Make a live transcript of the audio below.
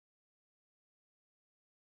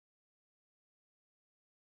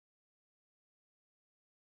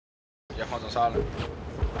Your phone's on silent.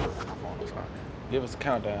 My phone on silent. Give us a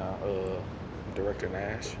countdown, Director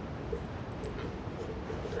Nash.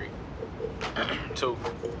 3, 2,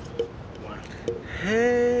 1.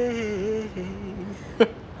 Hey.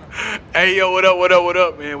 Hey, yo, what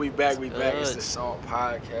up, man? We back. It's the Salt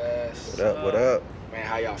Podcast. What up? Man,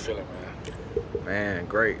 how y'all feeling, man? Man,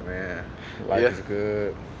 great, man. Life is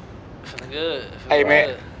good. Feeling good. Hey,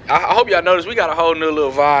 man, I hope y'all noticed we got a whole new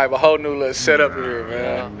little vibe, a whole new little setup here,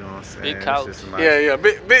 man. You know what I'm saying? Big couch. It's just nice. Yeah,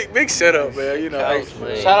 big setup, man. You know, couch,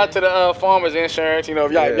 man. shout out to the Farmers Insurance. You know,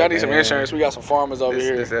 if y'all need some man. insurance, we got some farmers over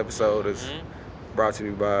here. This episode is brought to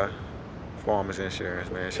you by Farmers Insurance,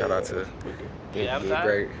 man. Shout out to the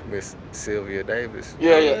great Miss Sylvia Davis.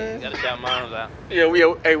 Yeah. Gotta shout moms out. Yeah,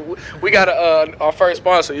 we got our first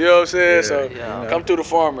sponsor. You know what I'm saying? Yeah, So you know. come through the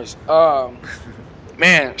Farmers.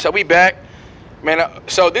 Man, so we back. Man,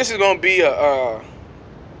 so this is gonna be a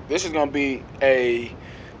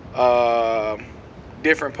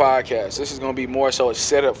different podcast. This is gonna be more so a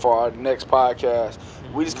setup for our next podcast.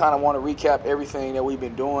 We just kind of want to recap everything that we've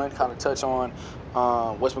been doing, kind of touch on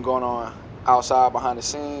what's been going on outside behind the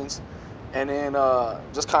scenes, and then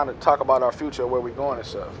just kind of talk about our future, where we're going and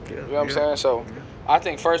stuff. You know what I'm saying? So I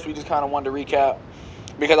think first we just kind of wanted to recap,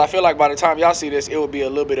 because I feel like by the time y'all see this, it will be a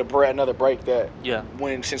little bit of another break that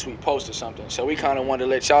since we posted something. So we kind of wanted to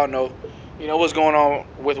let y'all know, you know, what's going on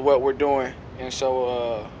with what we're doing. And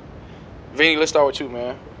so, Vinny, let's start with you,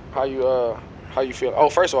 man. How you feel? Oh,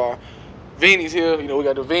 first of all, Vinny's here. You know, we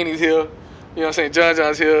got the Vinny's here. You know what I'm saying?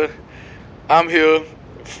 John's here. I'm here.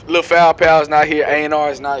 Lil Foul Pal's not here.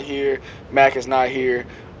 A&R is not here. Mac is not here.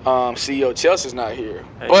 CEO Chelsea's not here.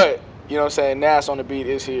 Hey. But you know what I'm saying? Nas on the beat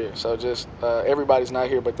is here. So just everybody's not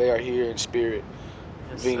here, but they are here in spirit.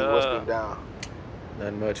 Yes, Vinny, what's been down?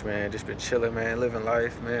 Nothing much, man. Just been chilling, man. Living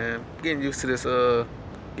life, man. Getting used to this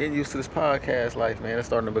podcast life, man. It's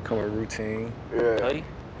starting to become a routine. Yeah. Hey.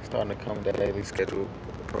 Starting to come daily scheduled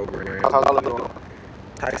program. How's all doing?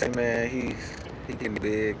 Tyson, man, he getting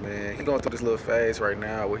big, man. He going through this little phase right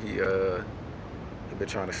now where he been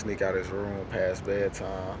trying to sneak out his room past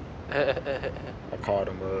bedtime. I caught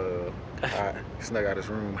him he snuck out his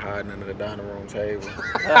room, hiding under the dining room table.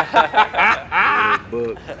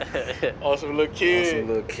 Book. Awesome little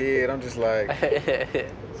kid. I'm just like,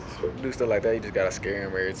 do stuff like that, you just gotta scare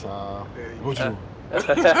him every time. What you?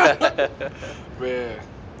 Man.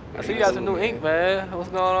 I see you got some new ink, man. What's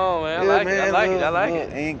going on, man? Yeah, I like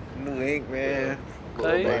it. New ink, man. Go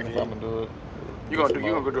back if I'm gonna do it. You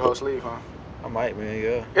gonna go do whole sleeve, huh? I might, man.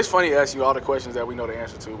 Yeah. It's funny to ask you all the questions that we know the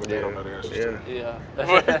answer to, but they don't know the answers to. Yeah.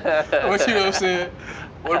 What you know what I'm saying?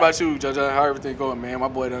 What about you, Judge? How everything going, man? My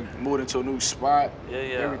boy done moved into a new spot. Yeah.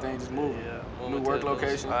 Everything just moving. Yeah. New work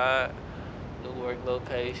location. New work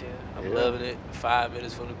location. I'm loving it. 5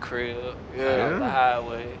 minutes from the crib. Yeah. On the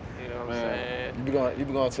highway. You know what I'm saying? You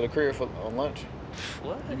be going to the crib for lunch?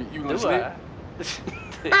 What? You gonna sleep?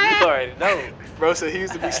 You already know. Bro said he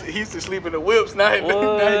used to sleep in the whips. Now he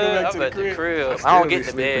go back to the crib. I don't get in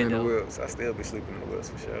the bed though. I still be sleeping in the whips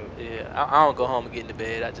for sure. Yeah, I don't go home and get in the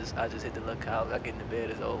bed. I just hit the lookout. I get in the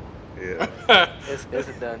bed, it's over. Yeah. It's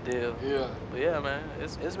a done deal. Yeah. But yeah, man,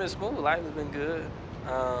 it's been smooth. Life has been good.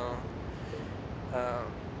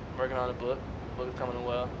 Working on the book. The book is coming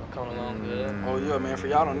along good. Oh yeah, man. For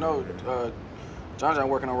y'all don't know, John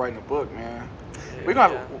working on writing a book, man. Yeah, we're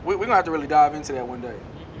gonna have to really dive into that one day.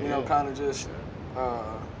 You know, kind of just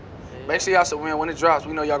make sure y'all, so when it drops,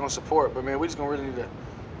 we know y'all gonna support. But man, we just gonna really need to.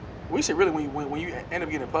 We should really, when you end up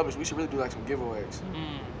getting it published, we should really do like some giveaways.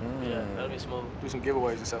 Yeah, that'll be smooth. Do some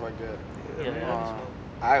giveaways and stuff like that. Yeah, that'll be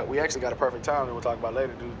smooth. We actually got a perfect time that we'll talk about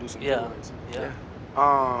later. Do some giveaways. Yeah.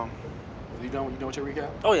 You done with your recap?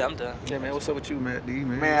 Oh yeah, I'm done. Yeah, man. What's up with you, Matt D,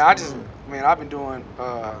 man? Man, I've been doing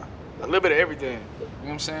a little bit of everything. You know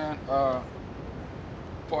what I'm saying?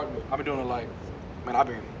 Pardon me. I've been doing I've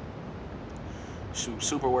been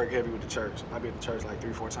super work heavy with the church. I've been at the church like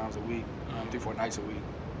 3-4 times a week, 3-4 nights a week,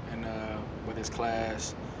 and whether it's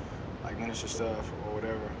class, like ministry stuff or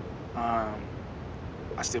whatever.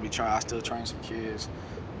 I still train some kids,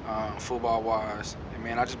 football wise, and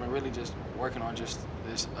man, I just been really just working on just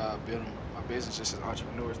this building my business, just as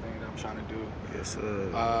entrepreneurs thing that I'm trying to do. Yes, sir.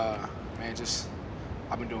 Man,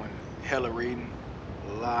 I've been doing hella reading,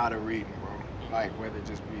 a lot of reading, bro. Like whether it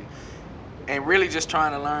just be, and really just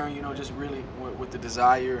trying to learn, you know, just really with the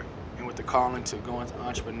desire and with the calling to go into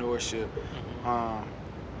entrepreneurship.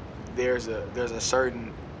 There's a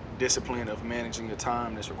certain discipline of managing your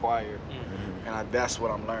time that's required, and that's what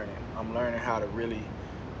I'm learning. I'm learning how to really,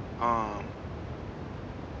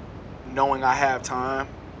 knowing I have time,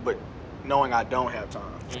 but knowing I don't have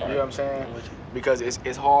time. You know what I'm saying? I'm with you. Because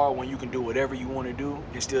it's hard when you can do whatever you want to do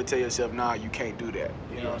and still tell yourself, nah, you can't do that.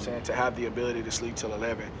 You know what I'm saying? To have the ability to sleep till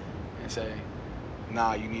 11 and say,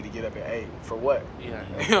 nah, you need to get up at 8 for what? Yeah. You know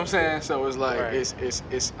what I'm saying? So it's like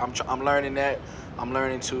Right. I'm learning that. I'm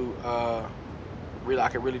learning to I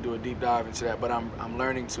could really do a deep dive into that, but I'm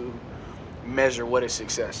learning to measure what is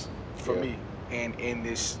success for me and in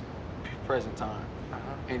this present time.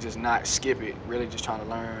 And just not skip it, really just trying to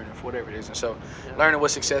learn for whatever it is. And so learning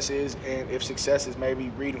what success is, and if success is maybe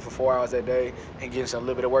reading for 4 hours that day and getting a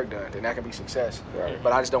little bit of work done, then that can be success. Right.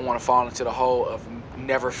 But I just don't want to fall into the hole of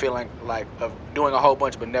never feeling like, of doing a whole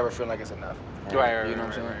bunch but never feeling like it's enough. Right. You know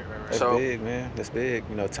what I'm saying? That's So, big, man. That's big.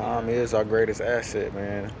 You know, time is our greatest asset,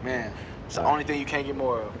 man. Man, it's the only thing you can't get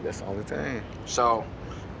more of. That's the only thing. So,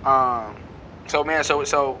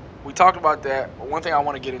 so we talked about that. One thing I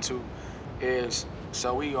want to get into is,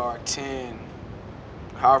 so we are 10,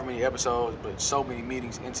 however many episodes, but so many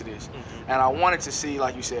meetings into this. And I wanted to see,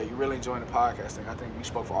 like you said, you really enjoying the podcasting. I think you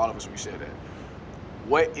spoke for all of us when you said that.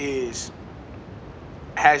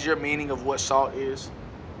 Has your meaning of what SALT is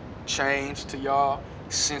changed to y'all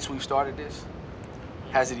since we started this?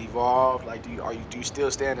 Has it evolved? Like, do you still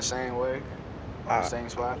stay in the same way, on the same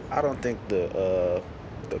spot? I don't think the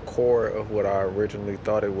core of what I originally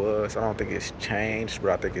thought it was, I don't think it's changed,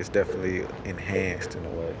 but I think it's definitely enhanced in a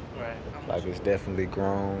way. Right. Like, it's definitely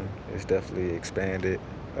grown. It's definitely expanded.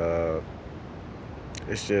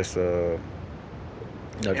 It's just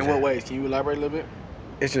In what ways? Can you elaborate a little bit?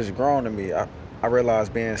 It's just grown to me. I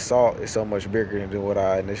realized being SALT is so much bigger than what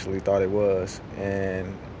I initially thought it was,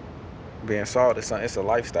 and being SALT is it's a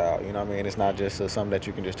lifestyle. You know what I mean? It's not just something that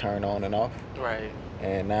you can just turn on and off. Right.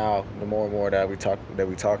 And now, the more and more that we talking,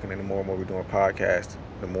 and the more and more we're doing podcasts,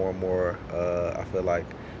 the more and more I feel like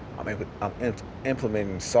I'm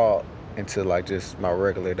implementing SALT into like just my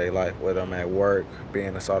regular day life. Whether I'm at work,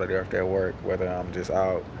 being a SALT of the earth at work, whether I'm just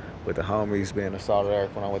out with the homies, being a SALT of the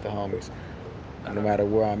earth when I'm with the homies. No matter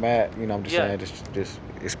where I'm at, you know, I'm just saying, just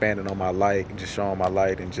expanding on my light, and just showing my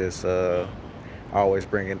light, and just always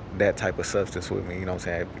bringing that type of substance with me. You know what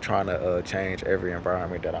I'm saying? Trying to change every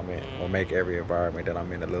environment that I'm in, or make every environment that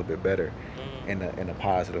I'm in a little bit better, in a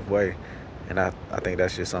positive way. And I think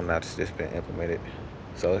that's just something that's just been implemented.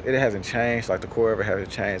 So it hasn't changed, like the core of it hasn't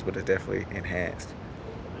changed, but it's definitely enhanced.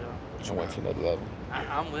 Yeah. I went to another level.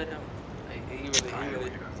 I'm with him. I really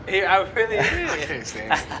did.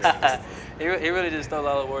 He really just stole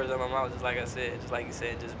all the words out of my mouth, just like I said, just like you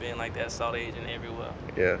said, just being like that SALT agent everywhere.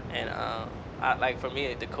 Yeah. And I like, for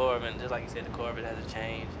me, the core of it, just like you said, the core of it hasn't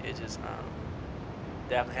changed. It just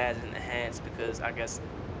definitely has enhanced, because I guess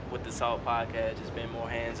with the SALT podcast, just been more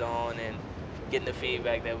hands-on and getting the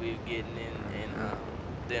feedback that we're getting, and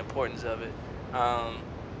the importance of it. I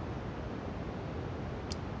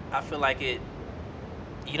feel like you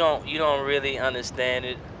don't really understand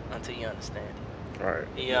it until you understand it. Right.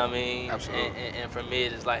 You know what I mean? Absolutely. And for me,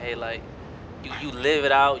 it's like, hey, like, you live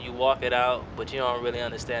it out, you walk it out, but you don't really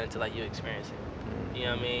understand it until like you experience it. You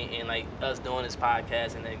know what I mean? And like us doing this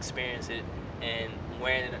podcast and then experience it and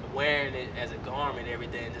wearing it as a garment every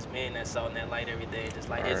day, and just being that SALT and that light every day, just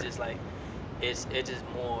like it's just like it's just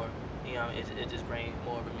more. You know, it just brings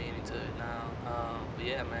more of a meaning to it now. But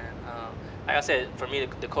yeah, man. Like I said, for me,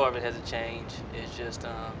 the core of it hasn't changed. It's just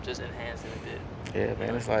enhancing a bit. Yeah,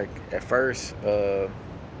 man. It's like at first, I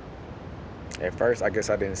guess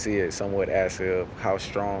I didn't see it somewhat as of how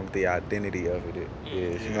strong the identity of it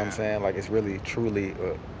is. You know what I'm saying? Like, it's really truly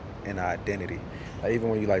an identity. Like, even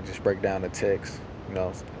when you like just break down the text, you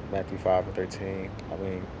know, Matthew 5:13. I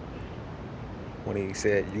mean, when he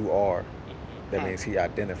said "you are," that means he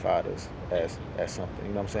identified us as something.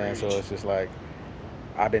 You know what I'm saying? So it's just like,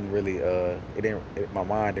 I didn't really my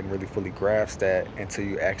mind didn't really fully grasp that until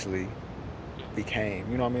you actually became.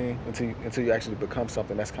 You know what I mean? Until you actually become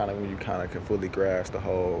something. That's kind of when you kind of can fully grasp the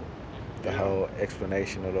whole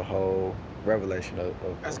explanation, or the whole revelation of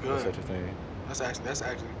such a thing.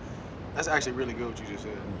 That's actually really good what you just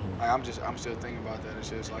said. Like, I'm still thinking about that. It's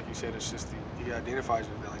just like you said. It's just he identifies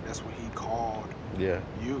you. Like, that's what he called you.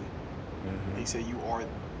 He said you are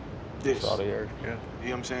this. All the earth. Yeah. You know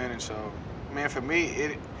what I'm saying? And so, man, for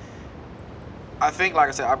me, I think, like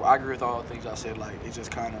I said, I agree with all the things I said. Like, it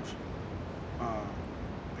just kind of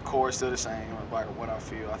the core is still the same. Like, what I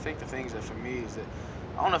feel. I think the things that for me is that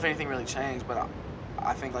I don't know if anything really changed, but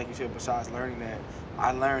I think, like you said, besides learning that,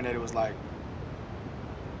 I learned that it was like,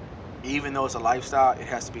 even though it's a lifestyle, it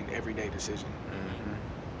has to be an everyday decision.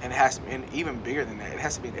 And it has to, and even bigger than that, it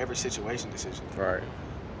has to be an every situation decision. Right.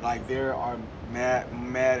 Like, there are mad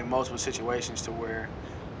and multiple situations to where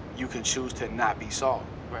you can choose to not be SALT.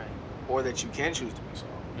 Right. Or that you can choose to be SALT.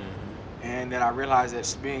 and then I realized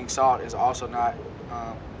that being salt is also not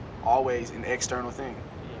always an external thing.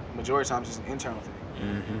 Yeah. Majority of times it's an internal thing,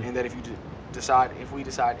 Mm-hmm. and that if we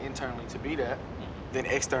decide internally to be that, then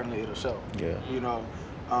externally it'll show. Yeah. You know,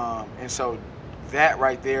 and so that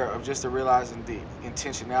right there of just realizing the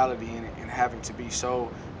intentionality in it and having to be so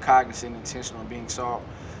cognizant, intentional, being salt,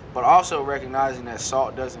 but also recognizing that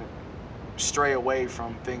salt doesn't stray away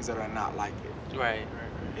from things that are not like it. Right.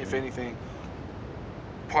 If anything,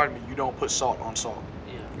 pardon me, you don't put salt on salt.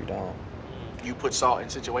 Yeah. You don't. You put salt in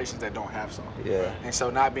situations that don't have salt. Yeah. And so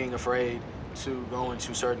not being afraid to go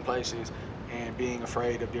into certain places and being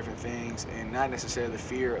afraid of different things, and not necessarily the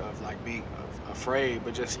fear of like being afraid,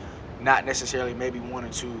 but just not necessarily maybe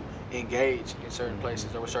wanting to engage in certain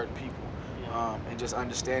places or with certain people. And just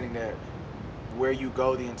understanding that where you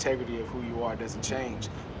go, the integrity of who you are doesn't change,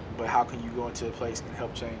 but how can you go into a place and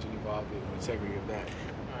help change and evolve the integrity of that?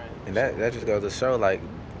 Right. And that just goes to show, like,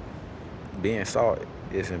 being salt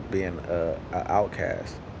isn't being a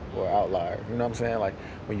outcast or outlier. You know what I'm saying? Like,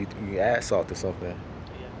 when you add salt to something, Yeah.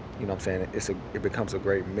 you know what I'm saying, it becomes a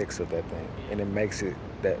great mix of that thing, and it makes it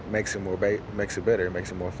better, it makes it more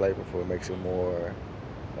flavorful, it makes it more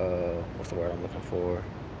what's the word I'm looking for?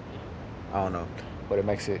 I don't know, but it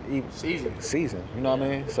makes it even seasoned. You know what I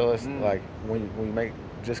mean? So it's like when you make,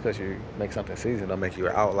 just because you make something seasoned, don't make you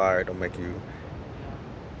an outlier, don't make you,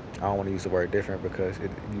 I don't want to use the word different, because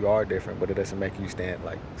you are different, but it doesn't make you stand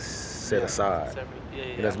like set aside. Separate. Yeah.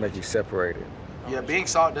 It doesn't make you separated. Yeah, being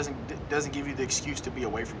salt doesn't give you the excuse to be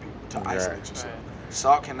away from people, to isolate yourself. Right.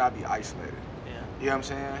 Salt cannot be isolated. Yeah. You know what I'm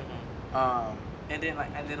saying? And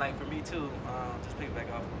then like for me too, just pick back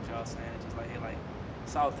off what y'all saying, just like, hey, like,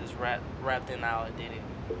 salt is wrapped in our identity,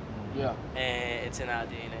 Yeah. and it's in our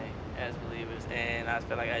DNA as believers. And I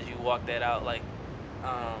feel like as you walk that out, like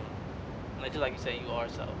just like you said, you are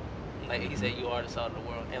salt. Like he said, you are the salt of the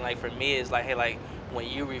world. And like for me, it's like, hey, like when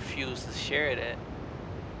you refuse to share that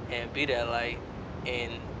and be that light,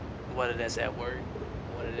 and whether that's at work,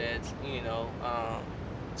 whether that's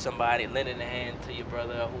somebody lending a hand to your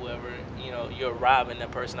brother or whoever, you're robbing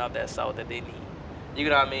that person of that salt that they need. You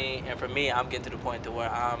know what I mean? And for me, I'm getting to the point to where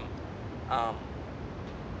I'm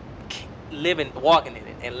walking in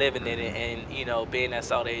it and living in it, and being that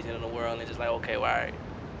salt agent in the world, and just like, okay, well, all right,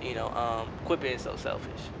 quit being so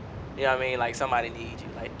selfish. You know what I mean? Like, somebody needs you.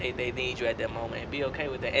 Like, they need you at that moment, and be okay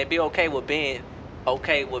with that, and be okay with being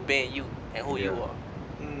you and who you are.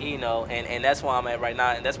 And that's where I'm at right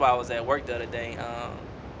now, and that's why I was at work the other day.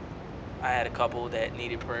 I had a couple that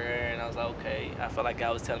needed prayer, and I was like, okay. I felt like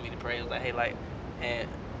God was telling me to pray. It was like, hey, like, and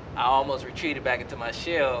I almost retreated back into my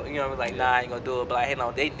shell. I was like, nah, I ain't gonna do it. But like, hey,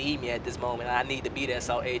 no, they need me at this moment. I need to be that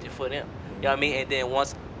salt agent for them. You know what I mean? And then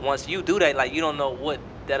once you do that, like, you don't know what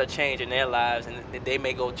that'll change in their lives, and they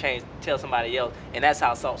may go tell somebody else, and that's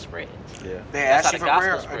how salt spreads. Yeah. They That's asked you how for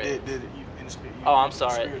the gospel prayer. spreads. Did you in the spirit? Oh, I'm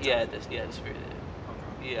sorry. The Yeah, the spirit did.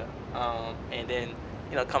 Okay. Yeah. And then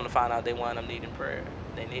come to find out they wound up needing prayer.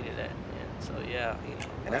 They needed that. And so yeah.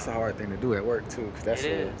 And that's a hard thing to do at work too, because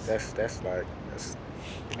that's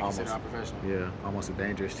almost almost a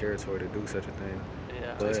dangerous territory to do such a thing.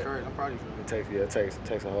 Yeah. It takes courage. I'm proud of you. It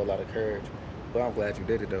takes a whole lot of courage. But I'm glad you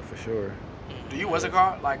did it though, for sure. Do you, what's it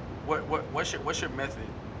called? Like, what's your method?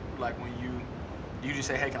 Like, when do you just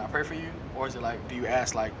say, hey, can I pray for you? Or is it like, do you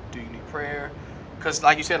ask, like, do you need prayer? Because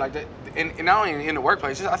like you said, like that, and not only in the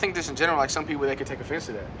workplace, just, I think just in general, like some people, they could take offense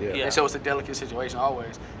to that. Yeah. And so it's a delicate situation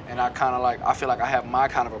always. And I feel like I have my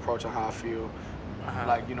kind of approach on how I feel.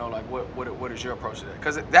 Like, like what is your approach to that?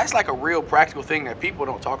 Because that's like a real practical thing that people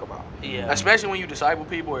don't talk about. Yeah. Especially when you disciple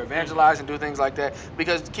people or evangelize and do things like that.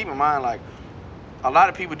 Because keep in mind, like, a lot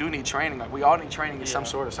of people do need training. Like, we all need training in some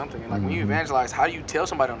sort of something. And like when you evangelize, how do you tell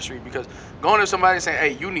somebody on the street? Because going to somebody and saying,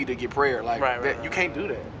 hey, you need to get prayer, like you can't do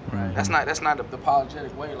that. Right. That's not the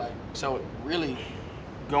apologetic way. Like, so really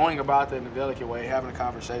going about that in a delicate way, having a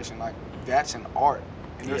conversation, like, that's an art.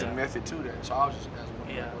 And there's a method to that. So I was just asking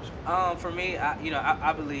one question. For me,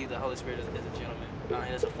 I believe the Holy Spirit is a gentleman.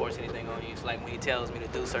 He doesn't force anything on you. It's like when he tells me to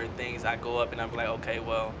do certain things, I go up and I'm like, okay,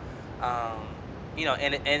 well,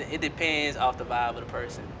 and it depends off the vibe of the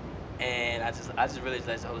person. And I just really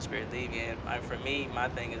let the Holy Spirit lead me. And for me, my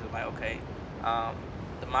thing is like, okay,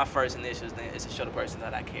 my first initial is to show the person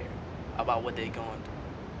that I care about what they're going through.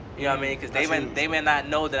 You know what I mean? Because they may not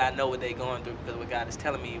know that I know what they're going through because what God is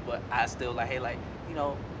telling me, but I still like, hey, like,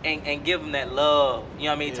 and give them that love. You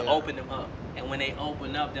know what I mean? To open them up. And when they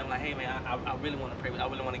open up, they're like, hey, man, I really want to pray. I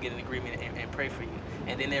really want to get in agreement and pray for you.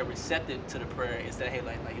 And then they're receptive to the prayer instead of, hey,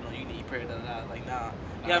 like you need prayer, like, nah.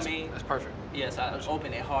 You know what I mean? That's perfect. Yes, I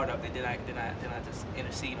open their heart up, and then I just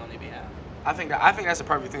intercede on their behalf. I think that's the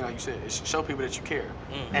perfect thing, like you said. Is show people that you care,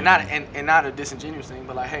 Mm-hmm. and not a disingenuous thing,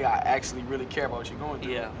 but like, hey, I actually really care about what you're going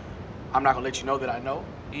through. Yeah. I'm not gonna let you know that I know,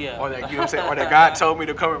 Yeah. or that, you know what I'm saying, or that God told me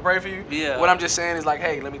to come and pray for you. Yeah. What I'm just saying is like,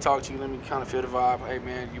 hey, let me talk to you. Let me kind of feel the vibe. Hey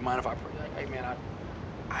man, you mind if I pray? Like, hey man,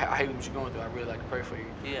 I hate what you're going through. I really like to pray for you.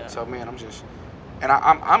 Yeah. So man, I'm just, and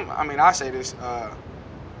I mean, I say this.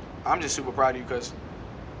 I'm just super proud of you because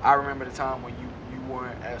I remember the time when you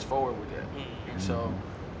weren't as forward with that, Mm-hmm. and so,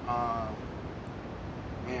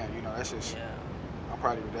 man, you know, that's just. Yeah. I'm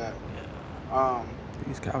proud of you with that. Yeah.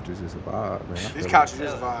 These couches is a vibe, man. These couches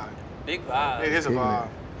is a vibe. Big vibe. It is a Kicking vibe.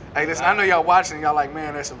 it. Hey, listen, I know y'all watching. Y'all like,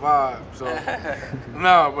 man, that's a vibe. So,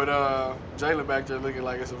 no, but Jalen back there looking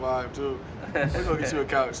like it's a vibe too. We're gonna get you a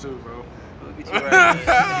couch too, bro. We'll get you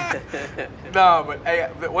right here. No, but hey,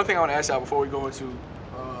 one thing I want to ask y'all before we go into,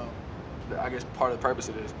 I guess part of the purpose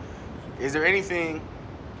of this, is there anything,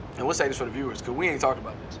 and we'll say this for the viewers, because we ain't talked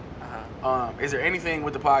about this. Is there anything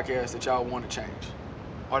with the podcast that y'all want to change,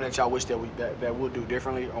 or that y'all wish that we'll do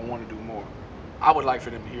differently, or want to do more? I would like for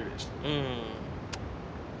them to hear this.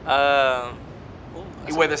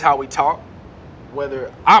 Whether it's how we talk,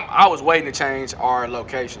 whether I was waiting to change our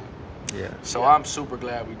location, Yeah. so I'm super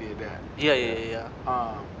glad we did that. Yeah.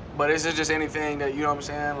 But is it just anything that, you know what I'm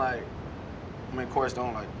saying? Like, I mean, of course,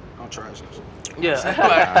 don't trash us.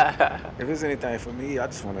 Yeah. If it's anything for me, I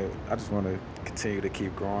just want to continue to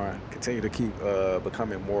keep growing, continue to keep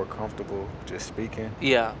becoming more comfortable just speaking.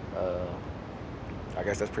 Yeah. I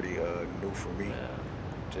guess that's pretty new for me.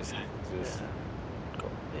 Just go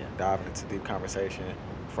diving into deep conversation in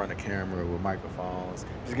front of camera with microphones.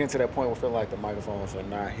 Just getting to that point where I feel like the microphones are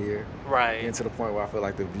not here. Right. Getting to the point where I feel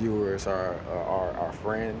like the viewers are our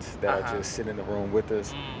friends that are just sitting in the room with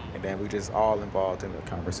us, and then we just all involved in the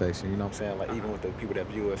conversation. You know what I'm saying? Like even with the people that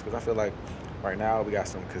view us, because I feel like right now we got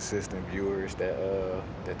some consistent viewers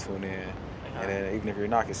that tune in, and then even if you're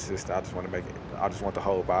not consistent, I just want the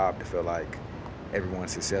whole vibe to feel like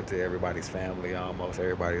everyone's accepted, everybody's family almost,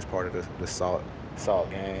 everybody's part of the Salt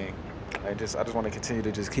gang. And I just want to continue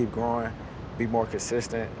to just keep growing, be more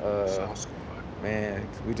consistent. Man,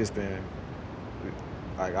 we just been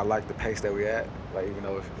like, I like the pace that we at. Like even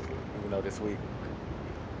though this week,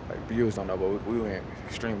 like viewers don't know, but we went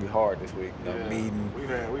extremely hard this week. You know, meeting, we've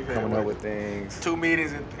had coming up with things. 2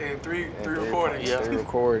 meetings and three recordings. Yeah, 3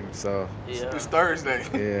 recordings. So it's Thursday.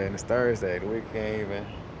 Yeah, and it's Thursday. The week ain't even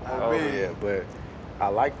over yet, but I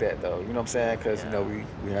like that though. You know what I'm saying? Because you know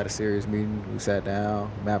we had a serious meeting. We sat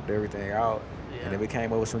down, mapped everything out, and then we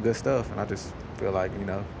came up with some good stuff. And I just feel like, you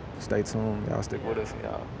know, stay tuned. Y'all stick with us. And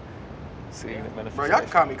y'all see the manifestation. Bro, y'all can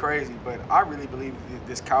call me crazy, but I really believe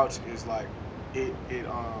this couch is like it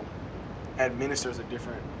administers a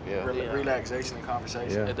different relaxation and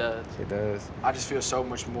conversation. Yeah, It does. It does. I just feel so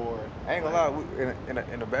much more. I ain't gonna lie.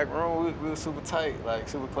 In the back room, we were super tight, like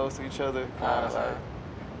super close to each other. Kind of like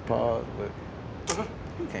pause, but.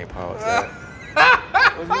 You can't pause that.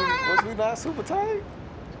 was we not super tight?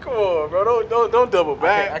 Come on, bro. Don't double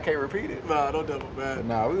back. I can't repeat it. Nah, don't double back. But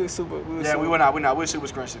nah, we were super. We were not. We're super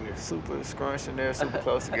scrunched in there. Super scrunched in there, super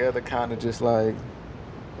close together, kind of just like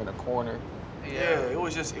in a corner. Yeah, it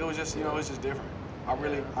was just you know, it's just different.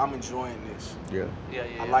 I'm enjoying this. Yeah.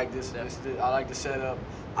 I like this. I like the setup.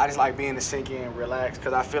 I just like being to sink in, relax,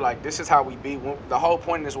 because I feel like this is how we be. The whole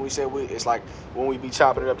point of this, when we said it's like when we be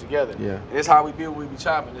chopping it up together. Yeah. And it's how we be when we be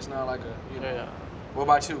chopping. It's not like a, you know. Yeah. What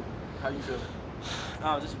about you? How you feeling?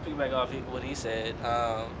 Just to piggyback off what he said.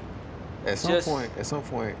 At some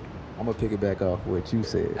point, I'm gonna pick it back off what you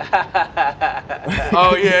said.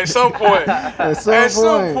 Oh yeah, at some point. At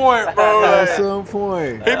some point, bro. At some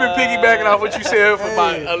point. He been piggybacking off what you said for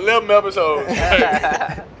about 11 episodes.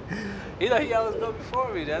 You know, he always go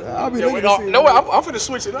before me. That's I'm finna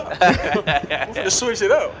switch it up. I'm finna switch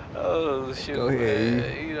it up. Oh shoot! Go ahead.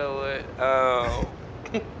 Man. You know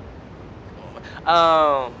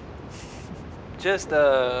what? Just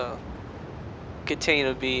continue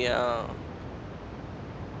to be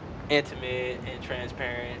intimate and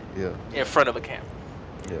transparent in front of a camera.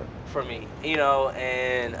 Yeah. For me, you know,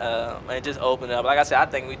 and just open up. Like I said, I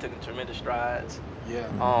think we took tremendous strides.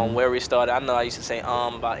 Yeah. Where we started, I know I used to say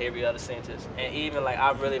about every other sentence, and even like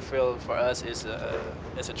I really feel for us it's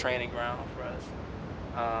a training ground for us.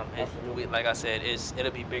 Like I said,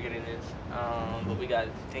 it'll be bigger than this, but we got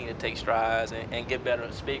to continue to take strides and get better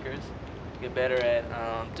as speakers, get better at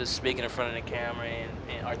just speaking in front of the camera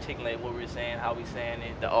and articulate what we're saying, how we're saying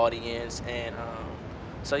it, the audience, and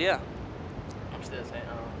so yeah, I'm still saying.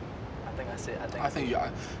 I think you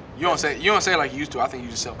don't say it like you used to. I think you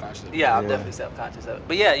just self-conscious. Yeah, I'm definitely self-conscious of it.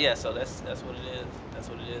 But yeah. So that's what it is. That's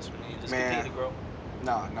what it is for me. Just continue to grow.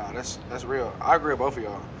 No, that's real. I agree with both of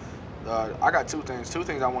y'all. I got two things. Two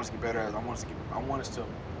things I want us to get better at. I want us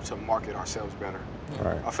to market ourselves better.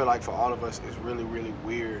 Right. I feel like for all of us, it's really, really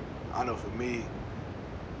weird. I know for me,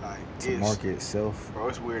 like To market itself. bro,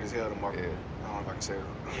 it's weird as hell to market. Yeah. I don't know if I can say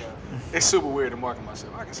that. Yeah. It's super weird to market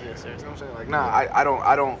myself. I can say Yeah, that. You know seriously. what I'm saying? Like, nah,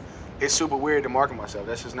 I don't. It's super weird to market myself.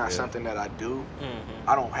 That's just not Yeah. something that I do. Mm-hmm.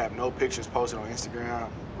 I don't have no pictures posted on Instagram.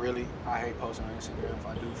 Really, I hate posting on Instagram. If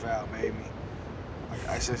I do, foul made me.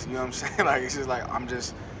 Like, it's just, you know what I'm saying? Like, it's just like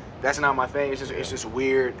that's not my thing. It's just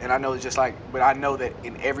weird. And I know it's just like, but I know that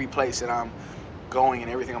in every place that I'm going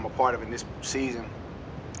and everything I'm a part of in this season,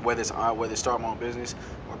 whether it's starting my own business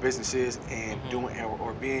or businesses and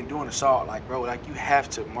Mhm. doing assault, like, bro, like you have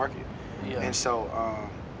to market. Yeah. And so,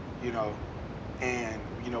 you know, and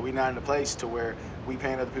you know, we're not in a place to where we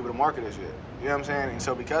paying other people to market us yet. You know what I'm saying? And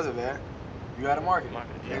so because of that, you got to market.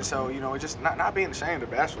 Market it, yeah. And so, you know, it's just not being ashamed or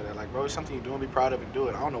bashful for that. Like, bro, it's something you're doing, be proud of and do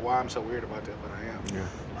it. I don't know why I'm so weird about that, but I am.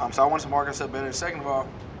 Yeah. So I want us to market ourselves better. And second of all,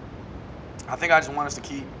 I think I just want us to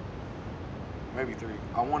keep, maybe three,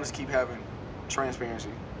 I want us to keep having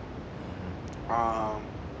transparency.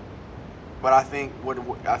 But I think what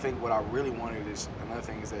I really wanted is another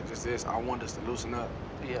thing is that just this. I want us to loosen up.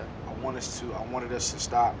 Yeah. I wanted us to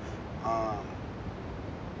stop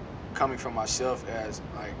coming from myself as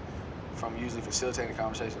like from usually facilitating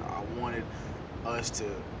conversation. I wanted us to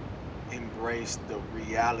embrace the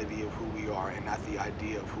reality of who we are and not the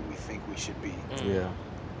idea of who we think we should be. Yeah.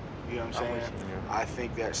 You know what I'm saying? Yeah. I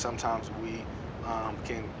think that sometimes we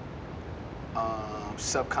can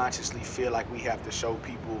subconsciously feel like we have to show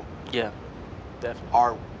people Yeah.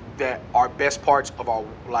 Definitely. our best parts of our,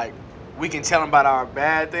 like, we can tell them about our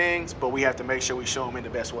bad things, but we have to make sure we show them in the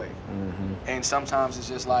best way. Mm-hmm. And sometimes it's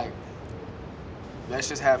just like, let's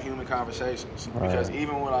just have human conversations. Right. Because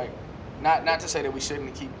even with, like, not to say that we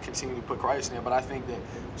shouldn't continue to put Christ in there, but I think that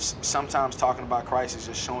sometimes talking about Christ is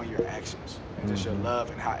just showing your actions and just your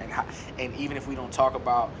love and even if we don't talk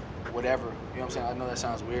about whatever, you know what I'm saying? I know that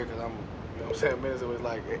sounds weird because I'm, you know what I'm saying, minutes it was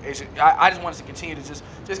like, I just want us to continue to just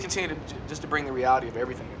continue to bring the reality of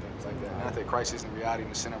everything and things like that. Not that Christ isn't the reality in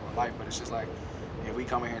the center of our life, but it's just like, if we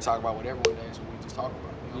come in here and talk about whatever one day, it's what we just talk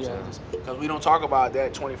about. You know what I'm saying? Just because we don't talk about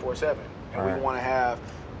that 24/7, and we Right. want to have,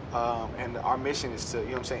 and our mission is to, you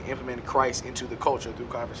know what I'm saying, implement Christ into the culture through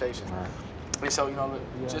conversation. Right. And so, you know,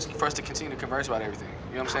 just for us to continue to converse about everything.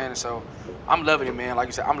 You know what I'm saying? And so, I'm loving it, man. Like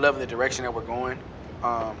you said, I'm loving the direction that we're going.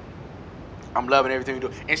 I'm loving everything we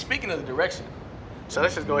do. And speaking of the direction, so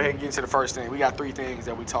let's just go ahead and get into the first thing. We got three things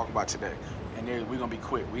that we talking about today, and we're gonna be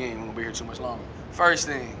quick. We ain't gonna be here too much longer. First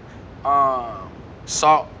thing,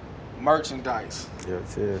 salt merchandise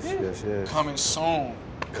Yes. coming soon.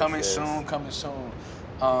 Coming Yes. soon.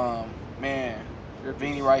 Man,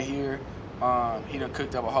 Vinny right here. He done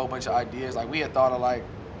cooked up a whole bunch of ideas. Like, we had thought of, like,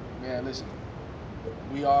 man, listen,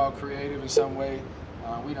 we all creative in some way.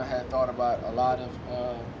 We done had thought about a lot of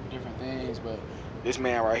different things, but this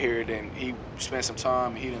man right here, then he spent some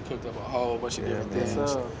time. He done cooked up a whole bunch of different man.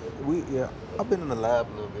 things. I've been in the lab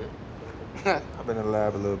a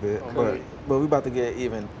little bit. Okay. But we about to get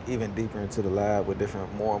even deeper into the lab with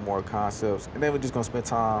more and more concepts, and then we're just gonna spend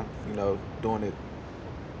time, you know, doing it.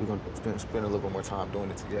 We're gonna spend a little bit more time doing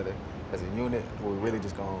it together as a unit. We're really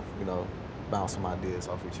just gonna, you know, bounce some ideas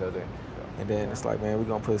off each other, and then it's like, man, we're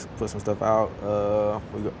gonna put some stuff out.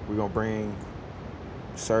 We're gonna bring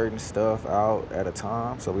certain stuff out at a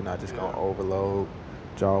time, so we're not just gonna overload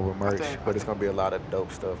y'all with merch, but it's gonna be a lot of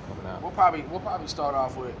dope stuff coming out. We'll probably start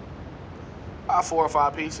off with 4 or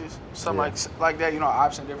 5 pieces, something like that. You know,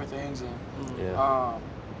 option different things, and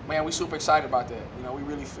man, we super excited about that. You know, we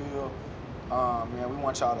really feel, man, we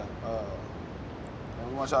want y'all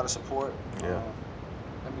to support.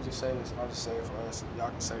 Let me just say this. I'll just say it for us. Y'all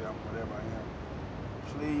can say I'm whatever I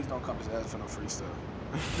am. Please don't come to us for no free stuff.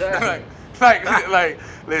 like,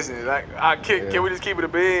 listen, like, can we just keep it a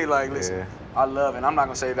big? Like, listen, I love it. And I'm not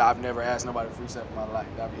gonna say that I've never asked nobody for free stuff in my life.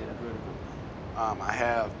 That'd be hypocritical. I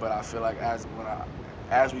have, but I feel like as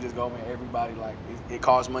we just go, man, everybody, like, it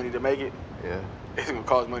costs money to make it. Yeah. It's gonna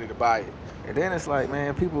cost money to buy it. And then it's like,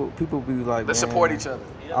 man, people be like, Let's man, support each other.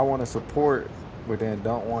 I want to support, but then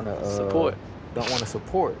don't want to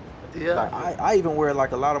support. Yeah. Like, I even wear,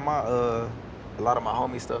 like, a lot of my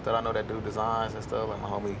homie stuff that I know that do designs and stuff. Like my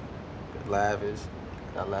homie Lavish,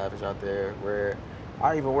 got Lavish out there. Where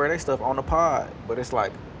I even wear their stuff on the pod, but it's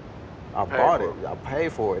like I bought it, I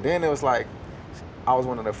paid for it. Then it was like I was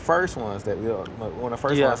one of the first ones that one of the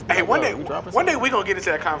first ones. Hey, like, one day we gonna get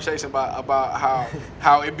into that conversation about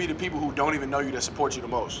how it be the people who don't even know you that support you the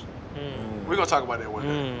most. We're gonna talk about that one day.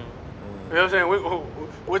 You know what I'm saying?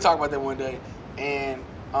 We'll talk about that one day. And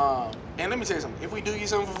let me tell you something. If we do you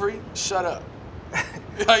something for free, shut up.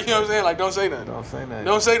 Like, you know what I'm saying? Like, don't say nothing. Don't say nothing.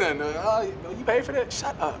 Don't say nothing. You paid for that?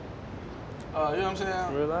 Shut up. You know what I'm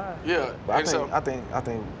saying? Real life. Yeah. But I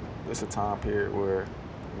think it's a time period where,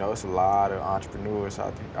 it's a lot of entrepreneurs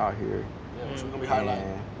out here. Yeah, so we're gonna be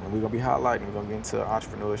highlighting. And we're gonna be highlighting. We're gonna get into an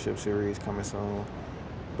entrepreneurship series coming soon.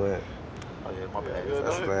 But my bad.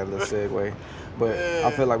 That's a little segue. But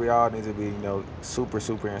I feel like we all need to be, super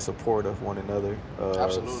in support of one another.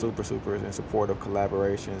 Absolutely. Super in support of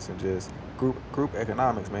collaborations and just group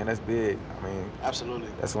economics, man. That's big. I mean, absolutely.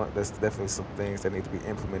 That's definitely some things that need to be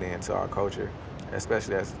implemented into our culture,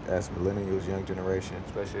 especially as millennials, young generation,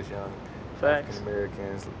 especially as young African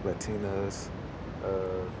Americans, Latinas,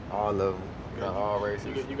 all of them, all races.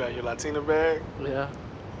 You got your Latina bag? Yeah.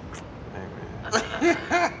 Hey,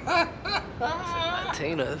 man.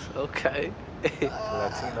 Latinas, okay.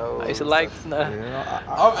 Latinos. I used to like.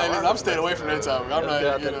 I'm staying away from that topic. I'm not.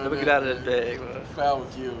 Let me get out of that bag, man. Foul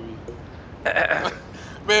would kill me.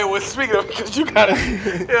 Man, well, speaking of, because you gotta,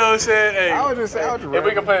 you know what I'm saying? Hey, I was just if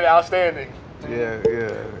we can play the outstanding. Yeah.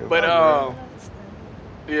 But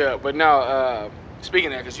but now,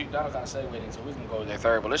 speaking of that, because that was our segue in, so we can go to that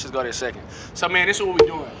third, but let's just go to second. So, man, this is what we're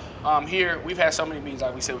doing. Here, we've had so many meetings,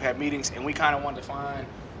 like we said, we've had meetings, and we kind of wanted to find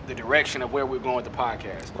the direction of where we're going with the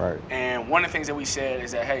podcast. Right. And one of the things that we said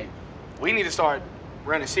is that, hey, we need to start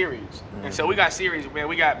running series. Mm-hmm. And so we got series, man,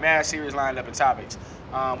 we got mad series lined up in topics.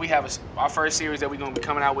 We have our first series that we're going to be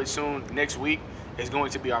coming out with soon next week is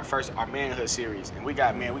going to be our manhood series. And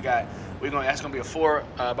that's going to be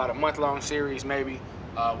about a month-long series, maybe,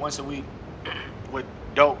 once a week with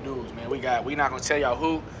dope dudes, man. We're not going to tell y'all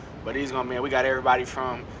who, but we got everybody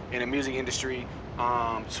from in the music industry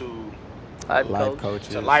to life coaches,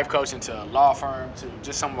 to life coaching, to law firm, to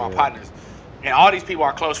just some of our partners. And all these people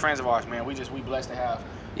are close friends of ours, man. We blessed to have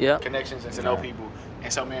connections and to know people.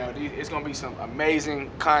 And so, man, it's going to be some amazing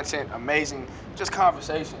content, amazing just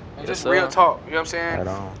conversation, and just real talk. You know what I'm saying? Right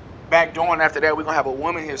on. Back during after that, we're going to have a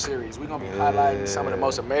woman here series. We're going to be highlighting some of the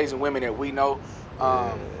most amazing women that we know.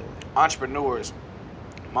 Entrepreneurs,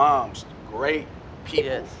 moms, great people.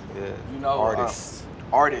 Yes. Yeah.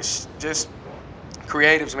 Artists, just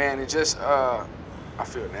creatives, man. And just, I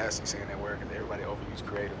feel nasty saying that word because everybody overuse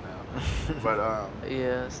creative now. But,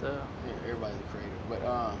 yeah, so. Yeah, everybody's a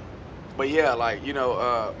creative. But yeah, like,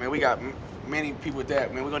 man, we got many people with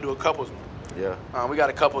that. Man, we're going to do a couples one. Yeah. We got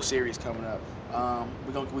a couple series coming up.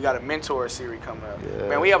 We got a mentor series coming up. Yeah.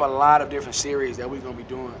 Man, we have a lot of different series that we're going to be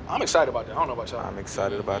doing. I'm excited about that. I don't know about y'all. I'm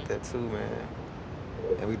excited about that too, man.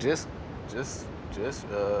 And we just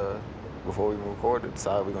before we recorded,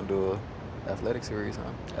 decided we're going to do a athletic series, huh?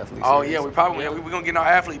 Athlete series. Yeah, we probably we're going to get in our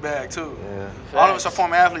athlete bag too. Yeah. All of us are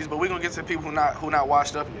former athletes, but we're going to get to the people who not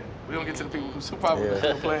washed up yet. We're going to get to the people who probably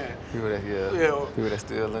still playing. People that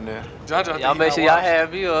still in there. Y'all make sure y'all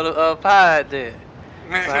have me on the pod then.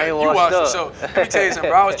 Man, so I ain't you watched up. it. So let me tell you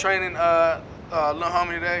something, bro. I was training little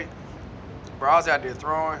homie today. Bro, I was out there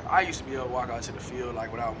throwing. I used to be able to walk out to the field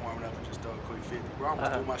like without warming up and just throw a quick 50. Bro, I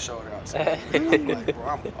almost threw my shoulder out. So, I'm like, bro,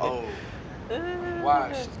 I'm old.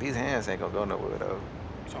 Washed. These hands ain't gonna go nowhere though.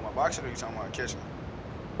 You talking about boxing or you talking about catching?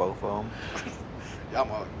 Both of them. Yeah,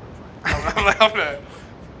 I'm out.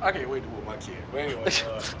 I can't wait to whoop my kid. But anyway,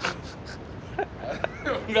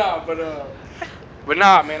 but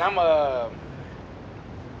nah, man, I'm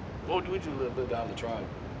what would you little down to try?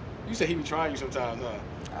 You said he be trying you sometimes,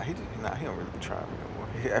 huh? He don't really be trying me no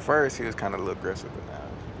more. At first he was kind of a little aggressive, but now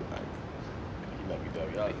he's like, he let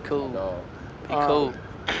me Be cool. Be cool.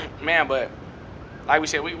 Man, but like we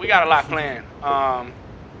said, we got a lot planned. I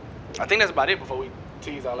think that's about it before we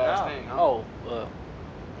tease our last thing. Huh?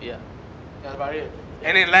 Yeah. That's about it.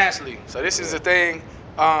 And then lastly, so this is the thing,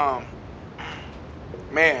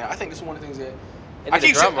 man, I think this is one of the things that I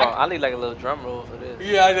keep saying. I need like a little drum roll for this.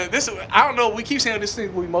 Yeah, I don't know. We keep saying this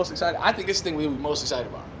thing we'll be most excited. I think this is the thing we'll be most excited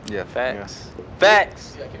about. Yeah. Facts. Yeah.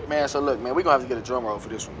 Facts. Yeah, man, so look, man, we're going to have to get a drum roll for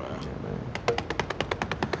this one, man. Yeah, man.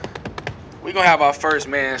 We're going to have our first,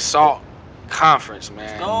 man, SALT conference,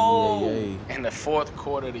 man. Yay. In the fourth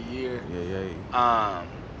quarter of the year. Yeah.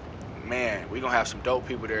 Man, we're going to have some dope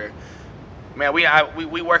people there. Man,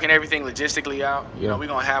 we working everything logistically out. You know, we're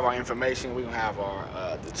going to have our information. We're going to have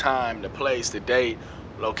our the time, the place, the date,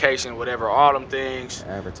 location, whatever, all them things.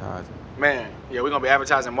 Advertising. Man, yeah, we're going to be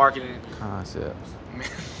advertising, marketing. Concepts.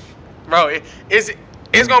 Bro, it's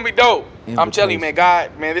going to be dope. I'm telling you, man,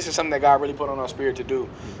 this is something that God really put on our spirit to do.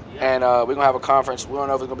 Yeah. And we're going to have a conference. We don't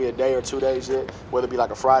know if it's going to be a day or 2 days yet, whether it be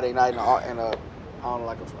like a Friday night and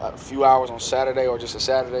a few hours on Saturday or just a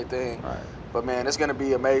Saturday thing. Right. But, man, it's going to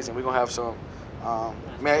be amazing. We're going to have some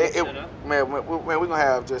Man, we're gonna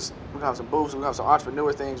have some booths. We're gonna have some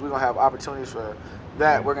entrepreneur things. We're gonna have opportunities for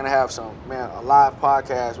that. We're gonna have a live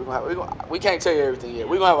podcast. We can't tell you everything yet.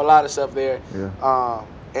 We're gonna have a lot of stuff there. Yeah.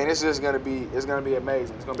 And it's gonna be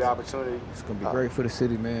amazing. It's gonna be an opportunity. It's gonna be great for the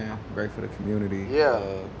city, man. Great for the community. Yeah.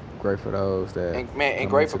 Great for those that. And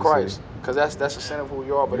great for Christ, because that's the center of who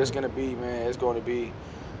we are. But it's gonna be, man. It's gonna be.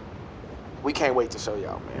 We can't wait to show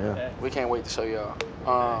y'all, man. Yeah. We can't wait to show y'all.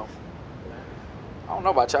 I don't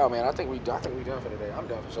know about y'all, man. I think we done for today. I'm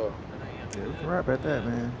done for sure. Yeah, we can wrap at that,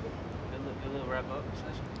 man. Good little wrap up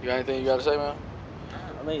session. You got anything you got to say, man?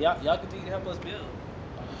 I mean, y'all continue to help us build.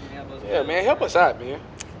 Yeah, man. Help us out, man.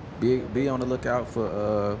 Be on the lookout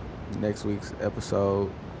for next week's episode.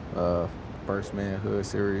 First Man Hood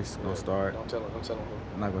series gonna start. Don't tell them who.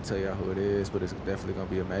 I'm not gonna tell y'all who it is, but it's definitely gonna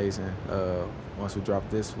be amazing. Once we drop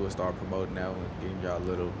this, we'll start promoting that one, giving y'all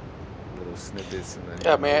little snippets. And then,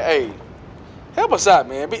 Yeah, man. Hey, help us out,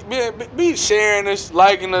 man. Be sharing us,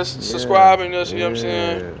 liking us, subscribing us. You know what I'm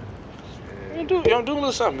saying? Yeah. You do a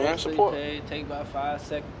little something, man. Support. Take about 5 seconds.